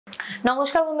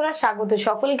নমস্কার বন্ধুরা, স্বাগত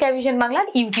সকলকে অ্যাভিশন বাংলার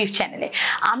ইউটিউব চ্যানেলে।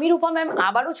 আমি রূপা ম্যাম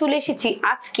আবারও চলে এসেছি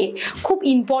আজকে খুব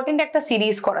ইম্পর্টেন্ট একটা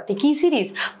সিরিজ করাতে। কি সিরিজ?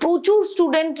 প্রচুর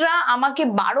স্টুডেন্টরা আমাকে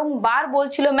বারংবার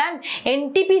বলছিল ম্যাম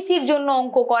এনটিপিসির জন্য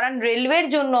অঙ্ক করান, রেলওয়ের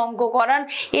জন্য অঙ্ক করান,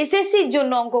 এসএসসির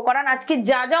জন্য অঙ্ক করান। আজকে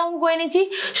যা যা অঙ্ক এনেছি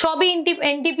সবই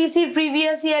এনটিপিসির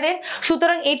প্রিভিয়াস ইয়ারের।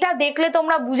 সুতরাং এটা দেখলে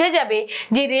তোমরা বুঝে যাবে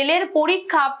যে রেলের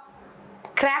পরীক্ষা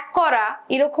ক্র্যাক করা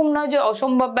এরকম নয় যে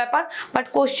অসম্ভব ব্যাপার, বাট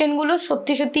কোশ্চেনগুলো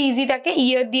সত্যি সত্যি ইজি থাকে,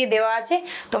 ইয়ার দিয়ে দেওয়া আছে,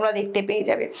 তোমরা দেখতে পেয়ে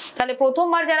যাবে। তাহলে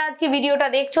প্রথমবার যারা আজকে ভিডিওটা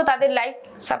দেখছো তাদের লাইক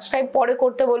সাবস্ক্রাইব পরে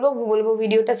করতে বলবো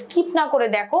ভিডিওটা স্কিপ না করে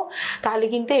দেখো, তাহলে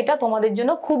কিন্তু এটা তোমাদের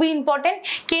জন্য খুবই ইম্পর্টেন্ট।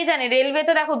 কে জানে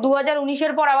রেলওয়েতে দেখো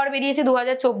 2019-এর পর আবার বেরিয়েছে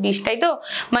 2024, তাই তো,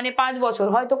 মানে 5 বছর,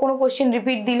 হয়তো কোনো কোশ্চেন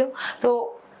রিপিট দিল, তো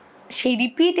সেই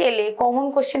রিপিট এলে কমন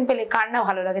কোশ্চেন পেলে কার না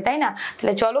ভালো লাগে, তাই না?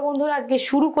 তাহলে চলো বন্ধুরা আজকে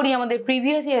শুরু করি আমাদের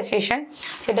প্রিভিয়াস ইয়ার সেশন,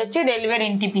 সেটা হচ্ছে রেলওয়ের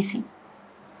এনটিপিসি।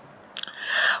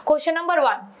 কোশ্চেন নাম্বার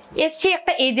 1 এসছে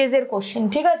একটা এজেস এর কোশ্চেন,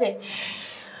 ঠিক আছে।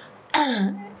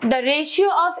 The ratio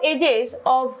of ages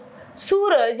of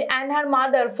Suraj and her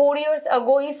mother 4 years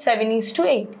ago is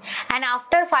 7:8, and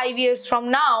after 5 years from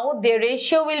now their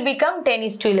ratio will become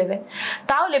 10:11.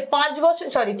 তাহলে 4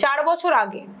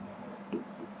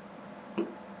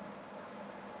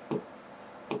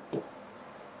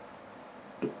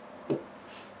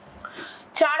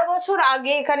 বছর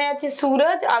আগে, এখানে আছে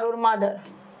সুরজ আর ওর মাদার,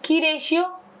 কি ratio?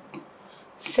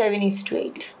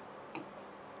 7:8.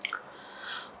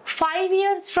 5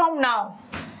 years from now,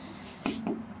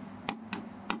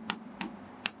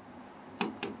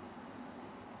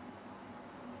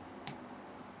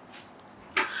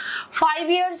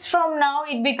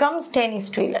 it becomes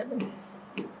 10:11.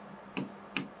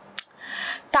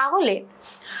 তাহলে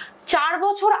 4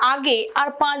 বছর আগে আর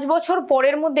 5 বছর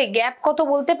পরের মধ্যে গ্যাপ কত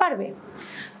বলতে পারবে?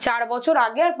 4 বছর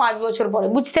আগে আর 5 বছর পরে,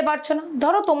 বুঝতে পারছো না?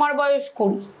 ধরো তোমার বয়স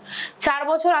 20, 4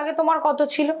 বছর আগে তোমার কত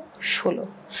ছিল? 16,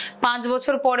 5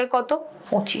 বছর পরে কত?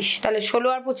 25, তাহলে 16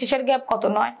 আর 25-এর গ্যাপ কত?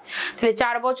 9। তাহলে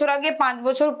 4 বছর আগে 5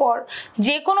 বছর পর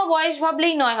যে কোনো বয়স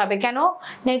ভাবলেই 9 হবে। কেন?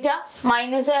 এটা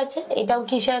মাইনাসে আছে, এটাও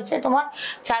কিসে আছে তোমার?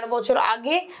 4 বছর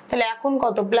আগে, তাহলে এখন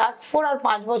কত? +4, আর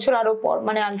 5 বছর আরো পর,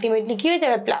 মানে আলটিমেটলি কি হয়ে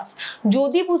যাবে? প্লাস।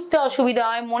 যদি বুঝতে অসুবিধা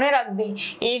হয় মনে রাখবে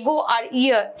এগো আর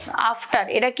ইয়ার আফটার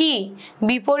এটা কি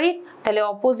বিপরীত, তাহলে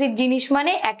অপোজিট জিনিস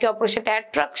মানে একে অপরের সাথে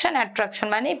অ্যাট্রাকশন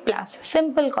মানে প্লাস,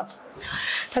 সিম্পল কথা।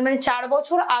 তার মানে 4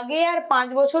 বছর আগে আর 5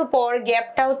 বছর পর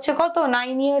গ্যাপটা হচ্ছে কত?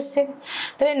 9 ইয়ার্সের।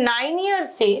 তাহলে 9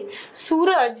 ইয়ার্সে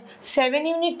সুরজ 7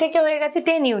 ইউনিট থেকে হয়ে গেছে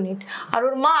 10 ইউনিট, আর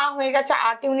ওর মা হয়ে গেছে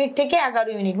 8 ইউনিট থেকে 11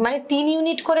 ইউনিট, মানে 3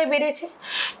 ইউনিট করে বেড়েছে।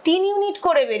 3 ইউনিট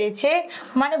করে বেড়েছে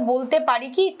মানে বলতে পারি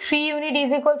কি 3 unit is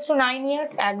equals to 9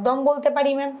 years, একদম বলতে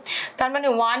পারি ম্যাম। তার মানে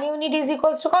 1 ইউনিট ইজ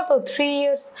ইকুয়ালস টু কত? 3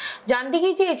 ইয়ার্স। জানতে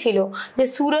কি চেয়েছিল যে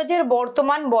সুরজের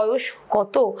বর্তমান বয়স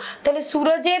কত? তাহলে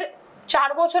সুরজের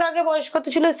 4 বছর আগে বয়স কত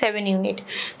ছিল? 7 ইউনিট।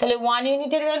 তাহলে 1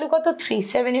 ইউনিটের ভ্যালু কত? 3।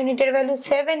 7 ইউনিটের ভ্যালু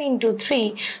 7 × 3,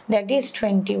 দ্যাট ইজ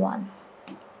 21।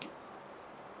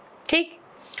 ঠিক,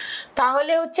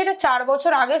 তাহলে হচ্ছে এটা 4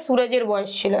 বছর আগে সুরজের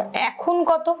বয়স ছিল, এখন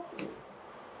কত?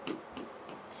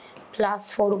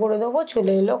 +4 করে দেবো,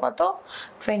 চলে এলো কত?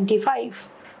 25।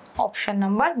 অপশন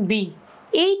নাম্বার বি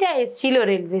এইটা এসছিল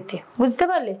রেলওয়েতে, বুঝতে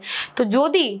পারলে? তো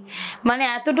যদি মানে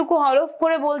এতটুকু হরফ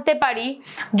করে বলতে পারি,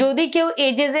 যদি কেউ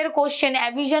এজেসের কোশ্চেন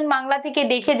অ্যাভিশন বাংলা থেকে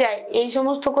দেখে যায়, এই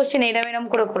সমস্ত কোশ্চেন এরম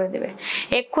করে দেবে।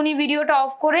 এক্ষুনি ভিডিওটা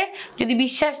অফ করে, যদি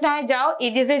বিশ্বাস না হয় যাও,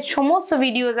 এজেসের সমস্ত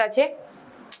ভিডিওস আছে,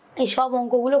 এই সব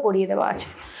অঙ্কগুলো করিয়ে দেওয়া আছে,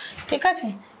 ঠিক আছে?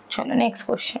 চলো next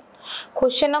question.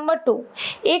 Question number 2,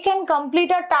 A can complete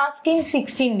a task in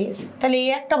 16 days. তাহলে এই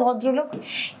একটা ভদ্রলোক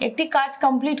একটি কাজ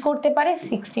কমপ্লিট করতে পারে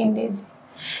 16 ডেজ।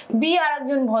 বি আর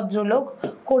একজন ভদ্রলোক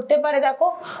করতে পারে, দেখো,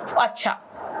 আচ্ছা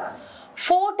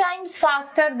 4 টাইমস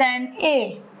ফাস্টার দ্যান এ,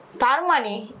 তার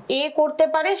মানে এ করতে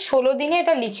পারে 16 দিনে,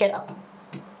 এটা লিখে রাখো।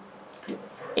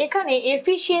 এখানে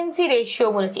এফিসিয়েন্সি রেশিও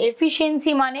বলেছে,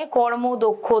 এফিসিয়েন্সি মানে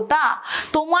কর্মদক্ষতা।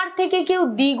 তোমার থেকে কেউ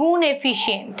দ্বিগুণ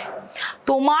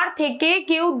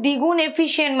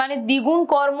এফিশিয়েন্ট, মানে দ্বিগুণ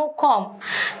কর্মক্ষম,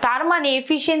 তার মানে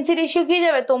এফিসিয়েন্সি রেশিও কি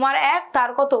যাবে? তোমার 1,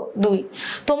 তার কত? 2।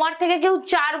 তোমার থেকে কেউ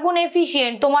 4 গুণ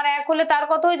এফিশিয়েন্ট, তোমার 1 হলে তার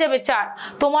কত হয়ে যাবে? 4,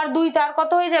 তোমার 2 তার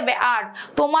কত হয়ে যাবে? 8,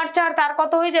 তোমার 4 তার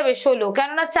কত হয়ে যাবে? 16,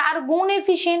 কেননা 4 গুণ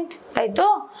এফিশিয়েন্ট, তাই তো?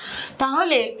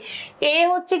 তাহলে এ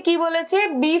হচ্ছে কি বলেছে?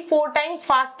 বি 4 টাইমস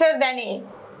ফাস্টার দ্যান এ,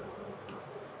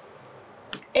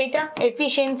 এইটা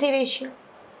এফিসিয়েন্সি রেশিও।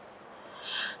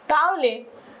 তাহলে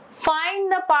find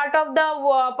the part of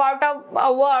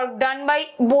work done by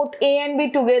both A and B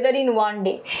together in one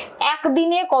day.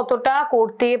 একদিনে কতটা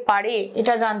করতে পারে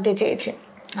এটা জানতে চেয়েছে।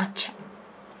 আচ্ছা,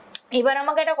 এবার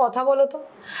আমাকে একটা কথা বলো তো,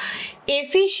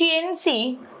 এফিসিয়েন্সি,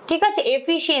 ঠিক আছে,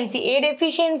 এফিসিয়েন্সি, এর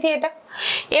এফিসিয়েন্সি এটা,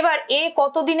 এবার এ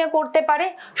কত দিনে করতে পারে?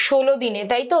 16 দিনে,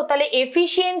 তাই তো? তাহলে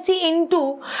এফিসিয়েন্সি ইনটু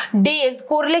ডেজ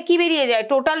করলে কি বেরিয়ে যায়?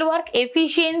 Total work.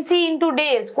 Efficiency into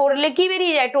days করলে কি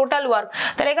বেরিয়ে যায়? Total work.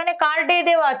 তাহলে এখানে কার ডে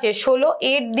দেওয়া আছে? 16,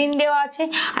 এর দিন দেওয়া আছে,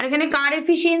 আর এখানে কার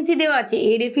এফিসিয়েন্সি দেওয়া আছে?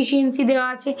 এর এফিসিয়েন্সি দেওয়া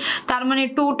আছে। তার মানে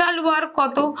টোটাল ওয়ার্ক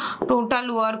কত? টোটাল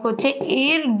ওয়ার্ক হচ্ছে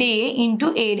এর ডে ইনটু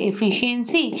এর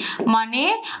এফিসিয়েন্সি, মানে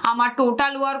আমার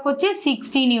টোটাল ওয়ার্ক হচ্ছে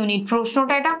 16 ইউনিট।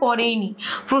 প্রশ্নটা এটা করেইনি,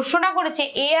 প্রশ্নটা করেছে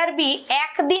এ আর বি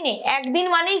একদিনে। একদিন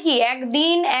মানে কি?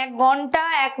 একদিন, 1 ঘন্টা,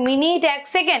 1 minute, 1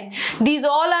 second, this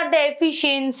all are the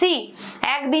efficiency.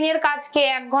 একদিনের কাজকে,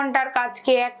 1 ঘন্টার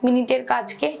কাজকে, 1 মিনিটের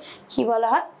কাজকে কি বলা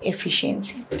হয়?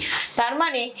 এফিসিয়েন্সি। তার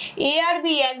মানে এ আর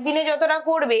বি একদিনে যতটা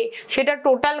করবে সেটা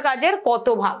টোটাল কাজের কত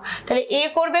ভাগ? তাহলে এ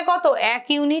করবে কত? 1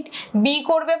 ইউনিট, বি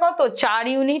করবে কত? 4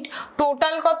 ইউনিট,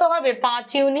 টোটাল কত হবে? 5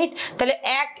 ইউনিট। তাহলে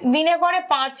এক দিনে করে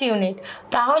 5 ইউনিট,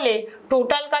 তাহলে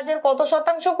টোটাল কাজের কত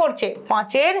শতাংশ করছে?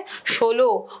 5-এর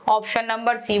 16। Option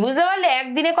number C. বুঝতে পারলে?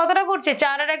 একদিনে কতটা করছে?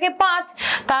 4 আর 1-এ 5,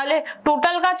 তাহলে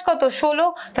টোটাল কাজ কত? 16।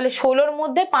 তাহলে 16-র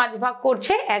মধ্যে 5 ভাগ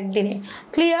করছে একদিনে।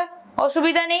 ক্লিয়ার?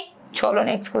 অসুবিধা নেই। চলো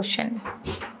নেক্সট কোশ্চেন।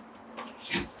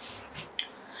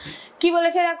 কি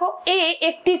বলেছে দেখো, এ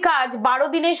একটি কাজ 12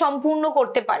 দিনে সম্পূর্ণ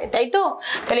করতে পারে, তাই তো?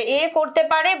 তাহলে এ করতে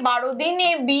পারে 12 দিনে,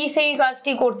 বি সেই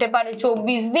কাজটি করতে পারে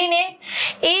 24 দিনে।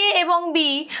 এ এবং বি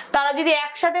তারা যদি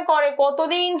একসাথে করে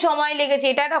কতদিন সময় লেগেছে?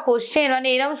 এটা একটা কোশ্চেন, মানে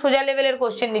এরকম সোজা লেভেলের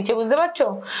কোশ্চেন দিচ্ছে, বুঝতে পারছো?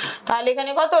 তাহলে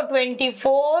এখানে কত?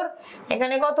 24,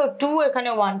 এখানে কত? 2, এখানে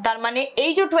 1। তার মানে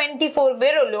এই যে 24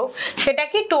 বেরোলো সেটা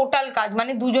কি? টোটাল কাজ,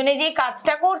 মানে দুজনে যে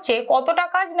কাজটা করছে কতটা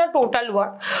কাজ? না total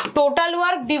work. Total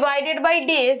work divided by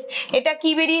days, এটা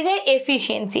কি বেরিয়ে যায়?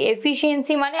 এফিসিয়েন্সি।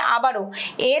 এফিসিয়েন্সি মানে আবারও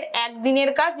এর একদিনের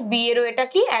কাজ, বি এরও এটা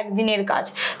কি? একদিনের কাজ।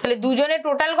 তাহলে দুজনে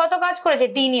টোটাল কত কাজ করেছে?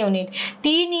 3 ইউনিট।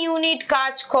 3 ইউনিট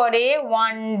কাজ করে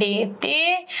 1 ডেতে,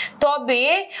 তবে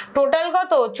টোটাল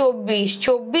কত? 24।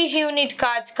 24 ইউনিট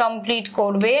কাজ কমপ্লিট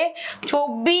করবে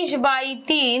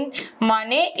 24/3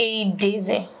 মানে 8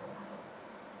 ডেজে।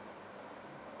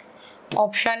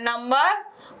 অপশন নাম্বার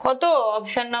কত?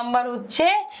 অপশন নাম্বার হচ্ছে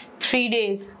 3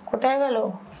 ডেজ। কোথায় গেল?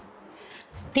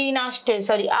 3 আসছে,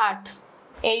 sorry 8,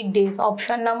 8 days.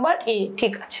 Option number A.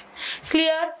 ঠিক আছে,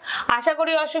 ক্লিয়ার? আশা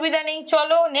করি অসুবিধা নেই।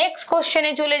 চলো নেক্সট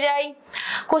কোশ্চেনে চলে যাই।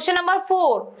 কোশ্চেন নাম্বার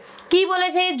 4 কি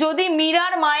বলেছে? যদি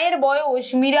মীরার মায়ের বয়স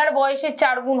মীরার বয়সের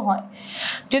 4 গুণ হয়,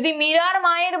 যদি মীরার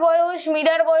মায়ের বয়স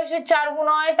মীরার বয়সের 4 গুণ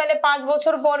হয়, তাহলে 5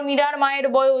 বছর পর মীরার মায়ের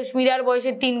বয়স মীরার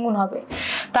বয়সের 3 গুণ হবে।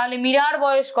 তাহলে মীরার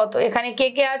বয়স কত? এখানে কে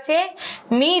কে আছে?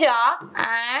 Meera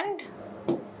and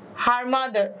her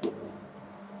mother.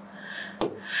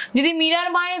 যদি মীরার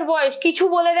মায়ের বয়স কিছু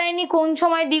বলে দেয়নি কোন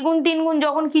সময় 2 গুণ 3 গুণ,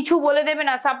 যখন কিছু বলে দেবে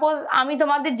না, সাপোজ আমি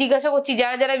তোমাদের জিজ্ঞাসা করছি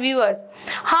যারা যারা viewers,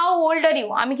 how old are you,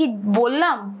 আমি কি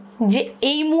বললাম যে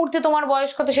এই মুহূর্তে তোমার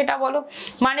বয়স কত সেটা বলো?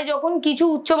 মানে যখন কিছু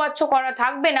উচ্চবাচ্য করা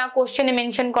থাকবে না, কোশ্চেনে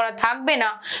মেনশন করা থাকবে না,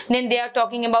 দেন দে are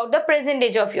talking about the present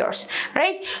age of years,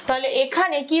 right? তাহলে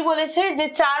এখানে কি বলেছে? যে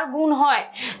 4 গুণ হয়,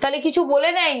 তাহলে কিছু বলে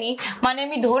দেয়নি, মানে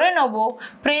আমি ধরে নেব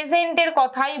প্রেজেন্টের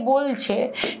কথাই বলছে।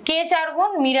 কে 4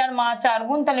 গুণ? মীরার মা 4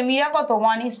 গুণ। তাহলে মীরা কত?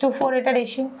 1:4 এটা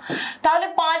রেশিও। তাহলে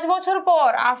 5 বছর পর,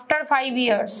 আফটার 5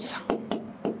 ইয়ার্স,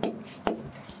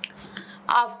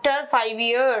 আফটার 5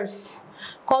 ইয়ার্স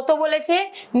কত বলেছে?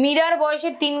 মীরার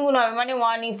বয়সের 3 গুণ হবে, মানে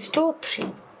 1:3।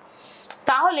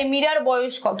 তাহলে মীরার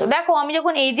বয়স কত? দেখো আমি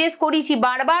যখন এজেস করেছি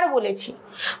বারবার বলেছি,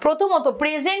 প্রথমত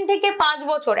প্রেজেন্ট থেকে 5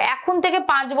 বছর, এখন থেকে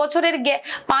 5 বছরের গ্যাপ,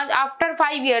 আফটার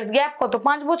 5 ইয়ার্স গ্যাপ কত?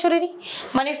 5 বছরেরই,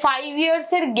 মানে 5 ইয়ার্স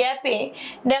এর গ্যাপে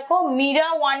দেখো মীরা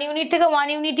 1 ইউনিট থেকে 1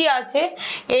 ইউনিটই আছে,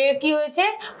 এর কি হয়েছে?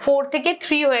 4 থেকে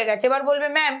 3 হয়ে গেছে। এবার বলবে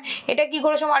ম্যাম এটা কি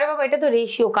করে সময়? আরে বাবা এটা তো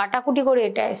রেশিও, কাটাকুটি করে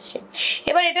এটা এসছে।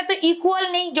 এবার এটা তো ইকুয়াল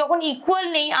নেই, যখন ইকুয়াল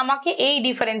নেই আমাকে এই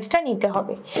ডিফারেন্সটা নিতে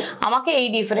হবে, আমাকে এই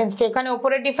ডিফারেন্সটা, এখানে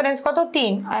উপরের ডিফারেন্স কত?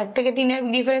 3, আর 1 থেকে 3 এর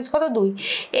ডিফারেন্স কত? 2।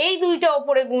 এই 2টা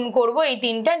উপরে গুণ করব, এই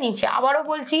 3টা নিচে। আবারও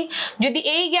বলছি যদি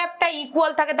এই গ্যাপটা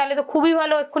ইকুয়াল থাকে তাহলে তো খুবই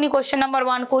ভালো, এক্ষুনি কোশ্চেন নাম্বার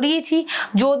 1 করিয়েছি।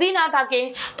 যদি না থাকে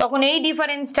তখন এই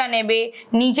ডিফারেন্সটা নেবে,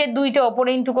 নিচের 2টা উপরে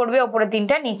ইনটু করবে, উপরে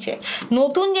 3টা নিচে।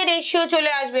 নতুন যে রেশিও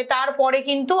চলে আসবে তারপরে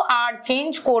কিন্তু আর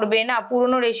চেঞ্জ করবে না,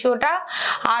 পুরনো রেশিওটা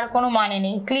আর কোনো মানে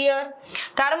নেই। ক্লিয়ার?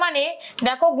 তার মানে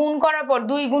দেখো গুণ করার পর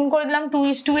 2 গুণ করে দিলাম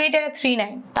 2:8 আর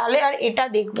 3:9, তাহলে আর এটা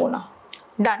দেখবো না,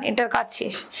 ডান, এটার কাজ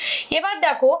শেষ। এবার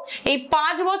দেখো এই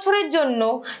 5 বছরের জন্য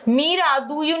মীরা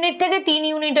 2 ইউনিট থেকে 3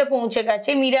 ইউনিটে পৌঁছে গেছে,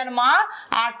 মীরার মা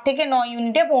 8 থেকে 9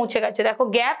 ইউনিটে পৌঁছে গেছে। দেখো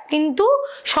গ্যাপ কিন্তু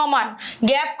সমান,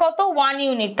 গ্যাপ কত? 1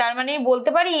 ইউনিট। তার মানে বলতে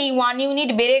পারি এই 1 ইউনিট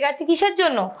বেড়ে গেছে কিসের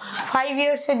জন্য? 5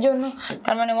 ইয়ার্স এর জন্য।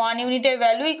 তার মানে 1 ইউনিটের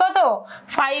ভ্যালুই কত?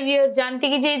 5 ইয়ার্স। জানতে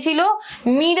কি চেয়েছিল?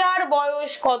 মীরার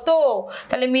বয়স কত?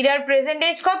 তাহলে মীরার প্রেজেন্ট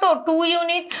এজ কত? 2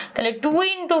 ইউনিট। তাহলে 2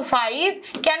 × 5,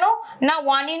 কেন না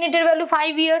 1 ইউনিটের ভ্যালু 5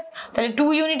 5 ইয়ার্স। তাহলে 2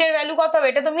 ইউনিটের ভ্যালু কত হবে?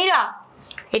 এটা তো মীরা,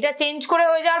 এটা চেঞ্জ করে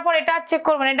হয়ে যাওয়ার পর এটা চেক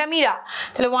করবেন, এটা মীরা।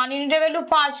 তাহলে 1 ইউনিটের ভ্যালু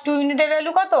 5, 2 ইউনিটের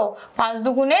ভ্যালু কত? 5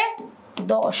 দুগুণে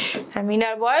 10।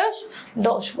 মীরার বয়স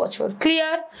 10 বছর।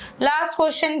 ক্লিয়ার? লাস্ট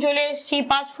কোশ্চেন চলে এসেছি,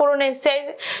 5 ফোরনের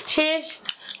শেষ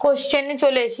কোশ্চেনে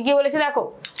চলে এসেছি। কি বলেছে দেখো,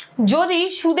 যদি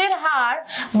সুদের হার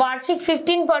বার্ষিক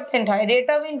 15% হয়, রেট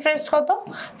অফ ইন্টারেস্ট কত?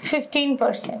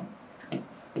 15%,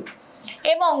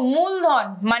 এবং মূলধন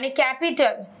মানে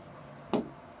ক্যাপিটাল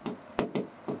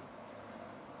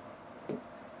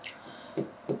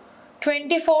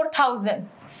 24,000,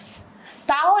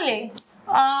 তাহলে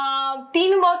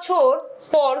 3 বছর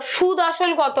পর সুদ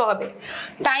আসল কত হবে?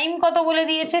 টাইম কত বলে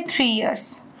দিয়েছে? 3 ইয়ার্স।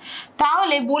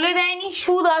 তাহলে বলে দেয়নি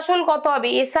সুদ আসল কত হবে,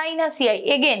 এসআই না সিআই।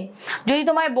 এগেন যদি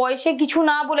তোমার বয়সে কিছু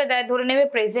না বলে দেয়, ধরে নেবে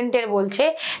প্রেজেন্টের বলছে,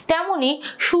 তেমনি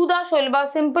সুদ আসল বা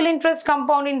সিম্পল ইন্টারেস্ট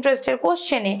কম্পাউন্ড ইন্টারেস্টের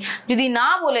কোশ্চেনে যদি না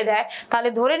বলে দেয়, তাহলে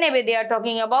ধরে নেবে দে are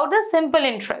talking about the simple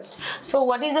interest. So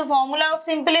what is the formula of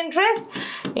simple interest?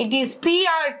 It is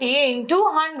PRT into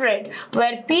 100,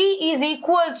 where P is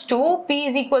equals to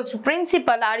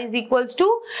principal, R is equals to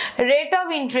rate of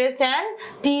interest, and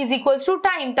T is equals to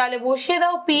time. তাহলে বসিয়ে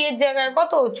দাও, P এর জায়গায়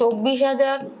কত?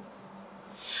 24,000,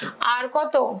 আর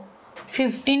কত?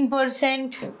 15%,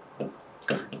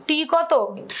 T কত?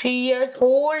 3 years,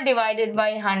 whole divided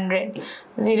by 100,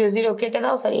 0 0 কেটে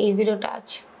দাও, সরি এই জিরোটা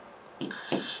আছে।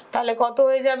 তাহলে কত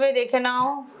হয়ে যাবে দেখে নাও,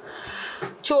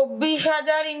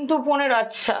 24,000 ইন্টু 15,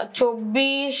 আচ্ছা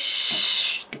 24,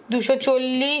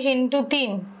 240 ইন্টু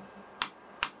 3,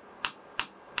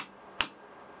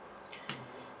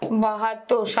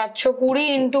 72, 720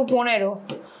 ইন্টু 15,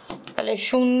 তাহলে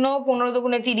 0, 15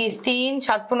 দুগুণে 30, 3,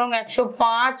 7 15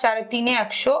 105, 4 3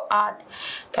 108।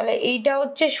 তাহলে এইটা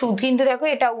হচ্ছে সুদ। কিন্তু দেখো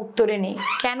এটা উত্তরে নেই,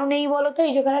 কেন নেই বলো তো?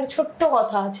 এই যেখানে ছোট্ট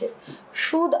কথা আছে,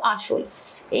 সুদ আসল।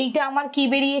 এইটা আমার কি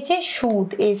বেরিয়েছে? সুদ,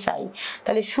 এসআই।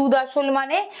 তাহলে সুদ আসল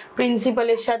মানে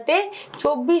প্রিন্সিপালের সাথে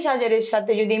 24,000-এর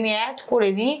সাথে যদি আমি অ্যাড করে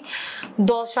দিই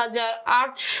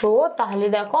 10,800, তাহলে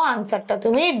দেখো আনসারটা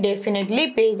তুমি ডেফিনেটলি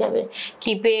পেয়ে যাবে।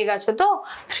 কি পেয়ে গেছো তো?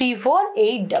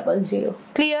 34800।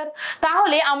 ক্লিয়ার?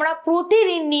 তাহলে আমরা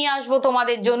প্রতিদিন নিয়ে আসবো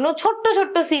তোমাদের জন্য ছোট্ট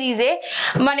ছোট্ট সিরিজে,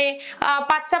 মানে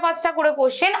 5টা করে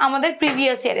কোশ্চেন আমাদের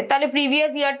প্রিভিয়াস ইয়ারে। তাহলে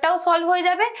প্রিভিয়াস ইয়ারটাও সলভ হয়ে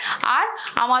যাবে, আর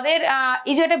আমাদের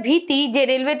এই যে একটা ভীতি যে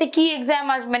রেলওয়েতে কি এক্সাম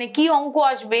আসবে, মানে কি অঙ্ক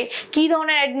আসবে, কি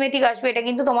ধরনের অ্যারিথমেটিক আসবে, এটা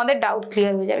কিন্তু তোমাদের ডাউট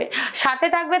ক্লিয়ার হয়ে যাবে। সাথে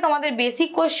থাকবে তোমাদের বেসিক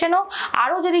কোশ্চেনও।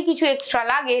 আরো যদি কিছু এক্সট্রা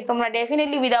লাগে তোমরা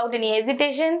definitely without any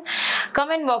hesitation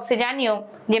comment বক্সে জানিও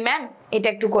যে ম্যাম এটা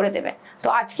একটু করে দেবেন। তো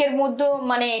আজকের মধ্যে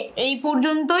মানে এই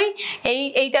পর্যন্তই।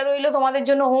 এইটা রইলো তোমাদের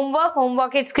জন্য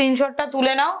হোমওয়ার্কের স্ক্রিনশটটা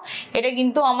তুলে নাও, এটা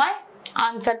কিন্তু আমায়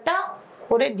আনসারটা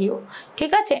করে দিও,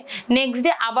 ঠিক আছে? নেক্সট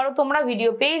ডে আবারও তোমরা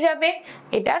ভিডিও পেয়ে যাবে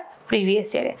এটার প্রিভিয়াস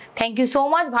ইয়ারে। Thank you so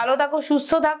much. ভালো থাকো,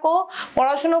 সুস্থ থাকো,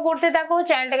 পড়াশুনো করতে থাকো,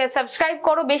 চ্যানেলটাকে সাবস্ক্রাইব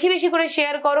করো, বেশি বেশি করে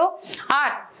শেয়ার করো,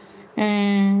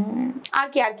 আর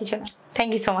কি আর কিছু না। Thank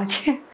you so much.